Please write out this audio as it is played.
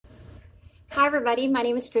Hi everybody, my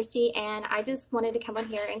name is Christy and I just wanted to come on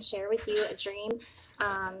here and share with you a dream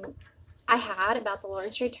I had about the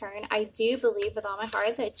Lord's return. I do believe with all my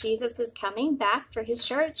heart that Jesus is coming back for his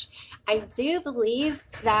church. I do believe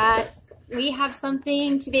that we have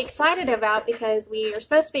something to be excited about because we are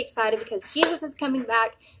supposed to be excited because Jesus is coming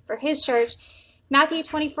back for his church. Matthew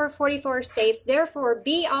 24:44 states, "Therefore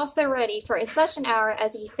be also ready, for in such an hour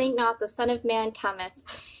as ye think not, the Son of Man cometh."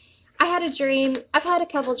 I had a dream. I've had a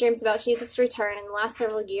couple dreams about Jesus' return in the last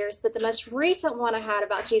several years, but the most recent one I had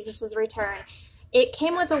about Jesus' return, it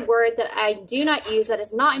came with a word that I do not use, that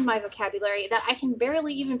is not in my vocabulary, that I can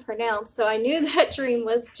barely even pronounce, so I knew that dream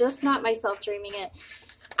was just not myself dreaming it.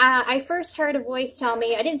 I first heard a voice tell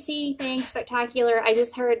me, I didn't see anything spectacular, I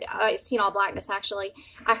just heard, I seen all blackness actually.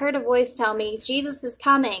 I heard a voice tell me, Jesus is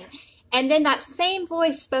coming. And then that same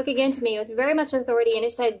voice spoke again to me with very much authority, and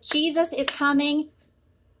it said, Jesus is coming.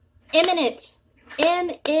 Imminent.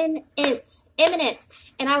 Imminent.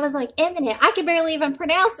 And I was like, imminent. I could barely even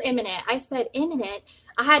pronounce imminent. I said imminent.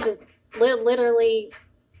 I had to literally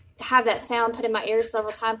have that sound put in my ears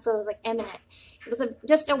several times, so I was like, imminent. It was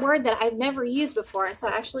just a word that I've never used before, and so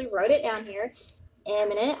I actually wrote it down here.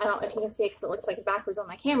 Imminent. I don't know if you can see it because it looks like it's backwards on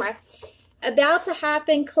my camera. About to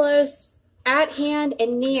happen, close, at hand,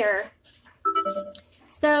 and near.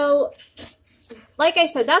 So, like I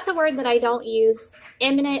said, that's a word that I don't use.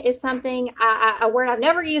 Imminent is something, a word I've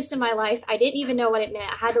never used in my life. I didn't even know what it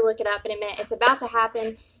meant. I had to look it up, and it meant it's about to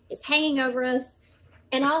happen. It's hanging over us.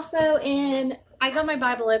 And also I got my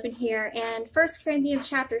Bible open here, and 1 Corinthians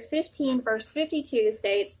chapter 15, verse 52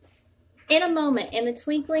 states, "In a moment, in the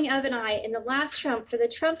twinkling of an eye, in the last trump, for the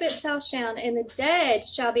trumpet shall sound, and the dead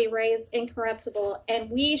shall be raised incorruptible, and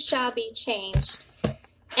we shall be changed."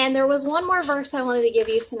 And there was one more verse I wanted to give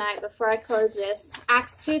you tonight before I close this.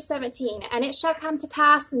 Acts 2:17. "And it shall come to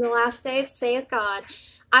pass in the last days, saith God,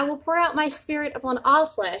 I will pour out my spirit upon all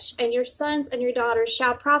flesh, and your sons and your daughters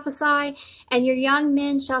shall prophesy, and your young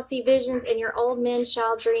men shall see visions, and your old men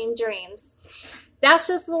shall dream dreams." That's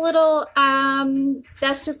just a little,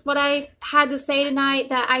 that's just what I had to say tonight,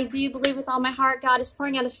 that I do believe with all my heart God is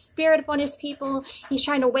pouring out a spirit upon his people. He's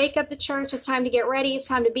trying to wake up the church. It's time to get ready. It's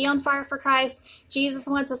time to be on fire for Christ. Jesus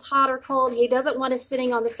wants us hot or cold. He doesn't want us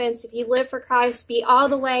sitting on the fence. If you live for Christ, be all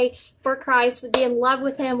the way for Christ. Be in love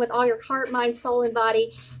with him with all your heart, mind, soul, and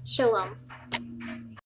body. Shalom.